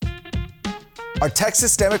Are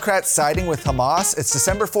Texas Democrats siding with Hamas? It's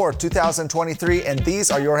December 4th, 2023, and these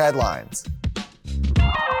are your headlines.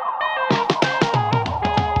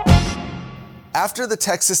 After the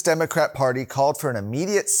Texas Democrat Party called for an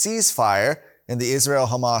immediate ceasefire in the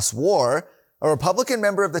Israel-Hamas war, a Republican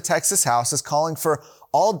member of the Texas House is calling for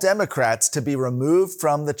all Democrats to be removed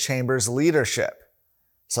from the chamber's leadership.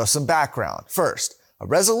 So some background. First, a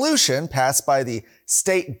resolution passed by the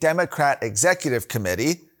State Democrat Executive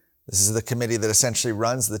Committee. This is the committee that essentially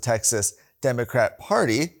runs the Texas Democrat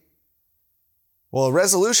Party. Well, a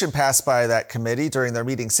resolution passed by that committee during their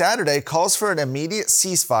meeting Saturday calls for an immediate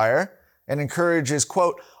ceasefire and encourages,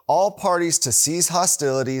 quote, all parties to cease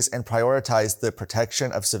hostilities and prioritize the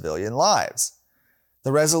protection of civilian lives.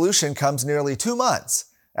 The resolution comes nearly 2 months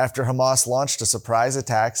after Hamas launched a surprise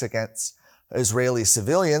attacks against Israeli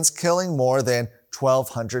civilians, killing more than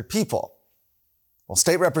 1,200 people. Well,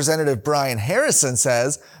 State Representative Brian Harrison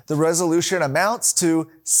says the resolution amounts to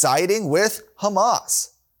siding with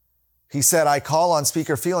Hamas. He said, I call on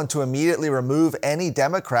Speaker Phelan to immediately remove any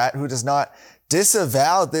Democrat who does not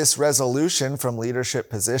disavow this resolution from leadership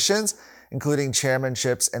positions, including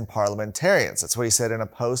chairmanships and parliamentarians. That's what he said in a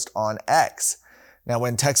post on X. Now,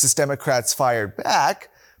 when Texas Democrats fired back,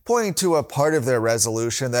 pointing to a part of their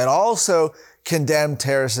resolution that also condemned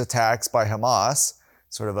terrorist attacks by Hamas,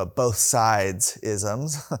 sort of a both sides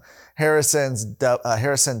isms,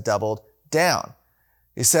 Harrison doubled down.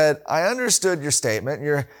 He said, I understood your statement.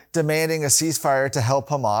 You're demanding a ceasefire to help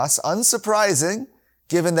Hamas. Unsurprising,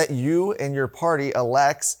 given that you and your party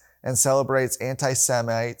elects and celebrates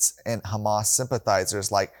anti-Semites and Hamas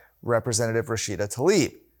sympathizers like Representative Rashida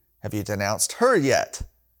Tlaib. Have you denounced her yet?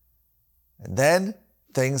 And then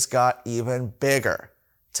things got even bigger.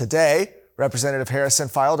 Today, Representative Harrison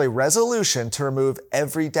filed a resolution to remove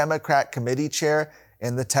every Democrat committee chair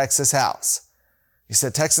in the Texas House. He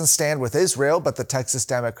said Texans stand with Israel, but the Texas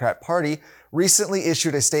Democrat Party recently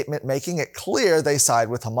issued a statement making it clear they side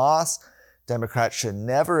with Hamas. Democrats should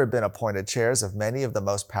never have been appointed chairs of many of the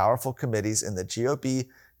most powerful committees in the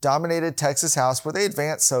GOP-dominated Texas House where they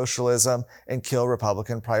advance socialism and kill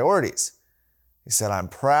Republican priorities. He said, I'm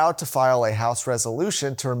proud to file a House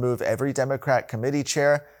resolution to remove every Democrat committee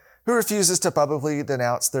chair who refuses to publicly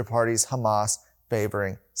denounce their party's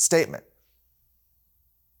Hamas-favoring statement.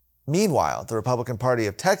 Meanwhile, the Republican Party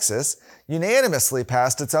of Texas unanimously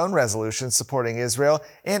passed its own resolution supporting Israel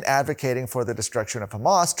and advocating for the destruction of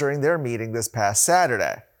Hamas during their meeting this past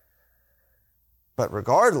Saturday. But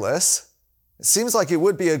regardless, it seems like it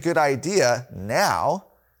would be a good idea now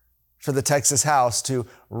for the Texas House to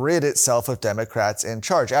rid itself of Democrats in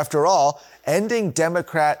charge. After all, ending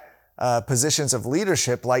Democrat positions of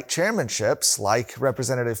leadership like chairmanships, like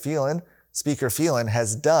Representative Phelan, Speaker Phelan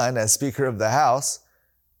has done as Speaker of the House,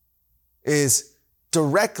 is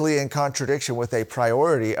directly in contradiction with a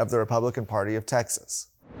priority of the Republican Party of Texas.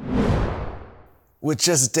 With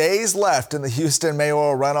just days left in the Houston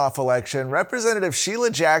mayoral runoff election, Representative Sheila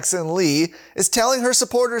Jackson Lee is telling her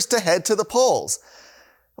supporters to head to the polls.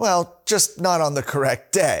 Well, just not on the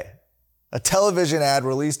correct day. A television ad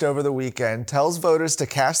released over the weekend tells voters to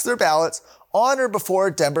cast their ballots on or before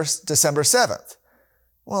December 7th.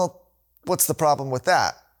 Well, what's the problem with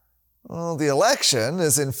that? Well, the election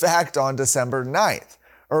is in fact on December 9th.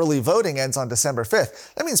 Early voting ends on December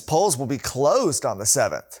 5th. That means polls will be closed on the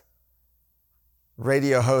 7th.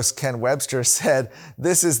 Radio host Ken Webster said,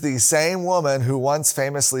 this is the same woman who once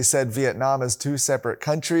famously said Vietnam is 2 separate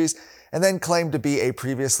countries and then claimed to be a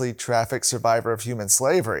previously trafficked survivor of human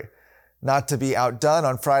slavery. Not to be outdone,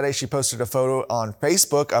 on Friday she posted a photo on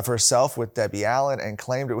Facebook of herself with Debbie Allen and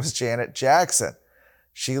claimed it was Janet Jackson.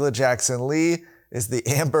 Sheila Jackson Lee is the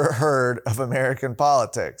Amber Heard of American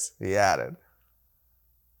politics, he added.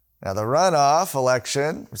 Now the runoff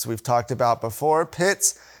election, as we've talked about before,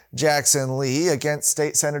 pits Jackson Lee against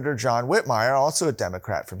State Senator John Whitmire, also a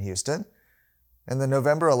Democrat from Houston. In the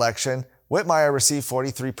November election, Whitmire received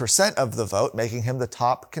 43% of the vote, making him the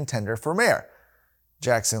top contender for mayor.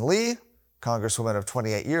 Jackson Lee, Congresswoman of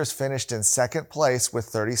 28 years, finished in second place with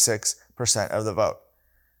 36% of the vote.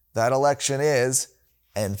 That election is,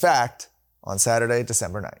 in fact, on Saturday,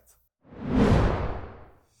 December 9th.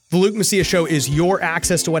 The Luke Macias Show is your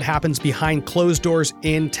access to what happens behind closed doors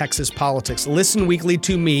in Texas politics. Listen weekly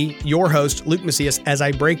to me, your host, Luke Macias, as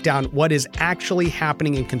I break down what is actually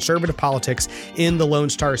happening in conservative politics in the Lone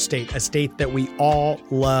Star State, a state that we all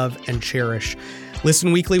love and cherish.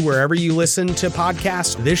 Listen weekly wherever you listen to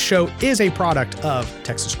podcasts. This show is a product of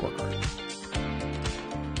Texas Scorecard.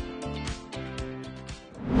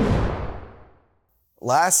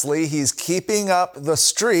 Lastly, he's keeping up the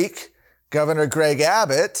streak. Governor Greg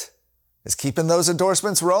Abbott is keeping those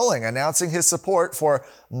endorsements rolling, announcing his support for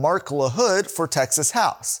Mark LaHood for Texas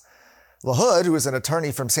House. LaHood, who is an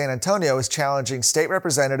attorney from San Antonio, is challenging State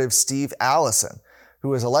Representative Steve Allison, who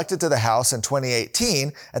was elected to the House in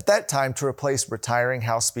 2018, at that time to replace retiring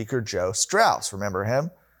House Speaker Joe Straus. Remember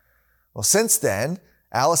him? Well, since then,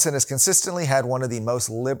 Allison has consistently had one of the most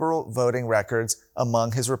liberal voting records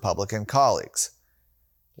among his Republican colleagues.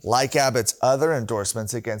 Like Abbott's other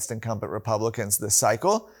endorsements against incumbent Republicans this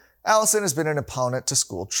cycle, Allison has been an opponent to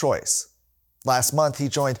school choice. Last month, he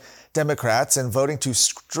joined Democrats in voting to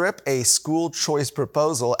strip a school choice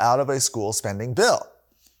proposal out of a school spending bill.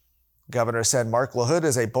 The governor said Mark LaHood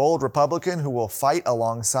is a bold Republican who will fight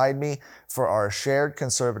alongside me for our shared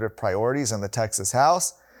conservative priorities in the Texas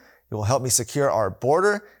House. He will help me secure our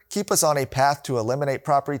border, keep us on a path to eliminate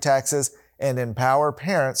property taxes, and empower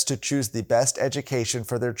parents to choose the best education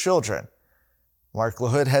for their children. Mark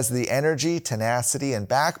LaHood has the energy, tenacity, and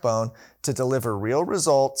backbone to deliver real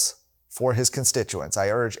results for his constituents. I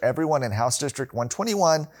urge everyone in House District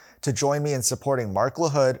 121 to join me in supporting Mark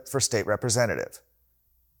LaHood for state representative.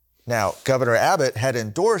 Now, Governor Abbott had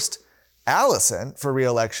endorsed Allison for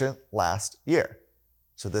re-election last year.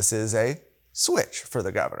 So this is a switch for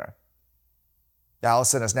the governor.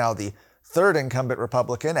 Allison is now the third incumbent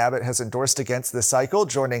Republican Abbott has endorsed against this cycle,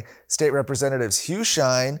 joining State Representatives Hugh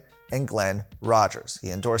Shine and Glenn Rogers.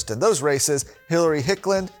 He endorsed in those races Hillary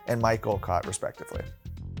Hickland and Mike Olcott, respectively.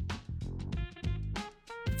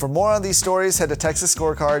 For more on these stories, head to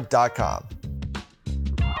TexasScorecard.com.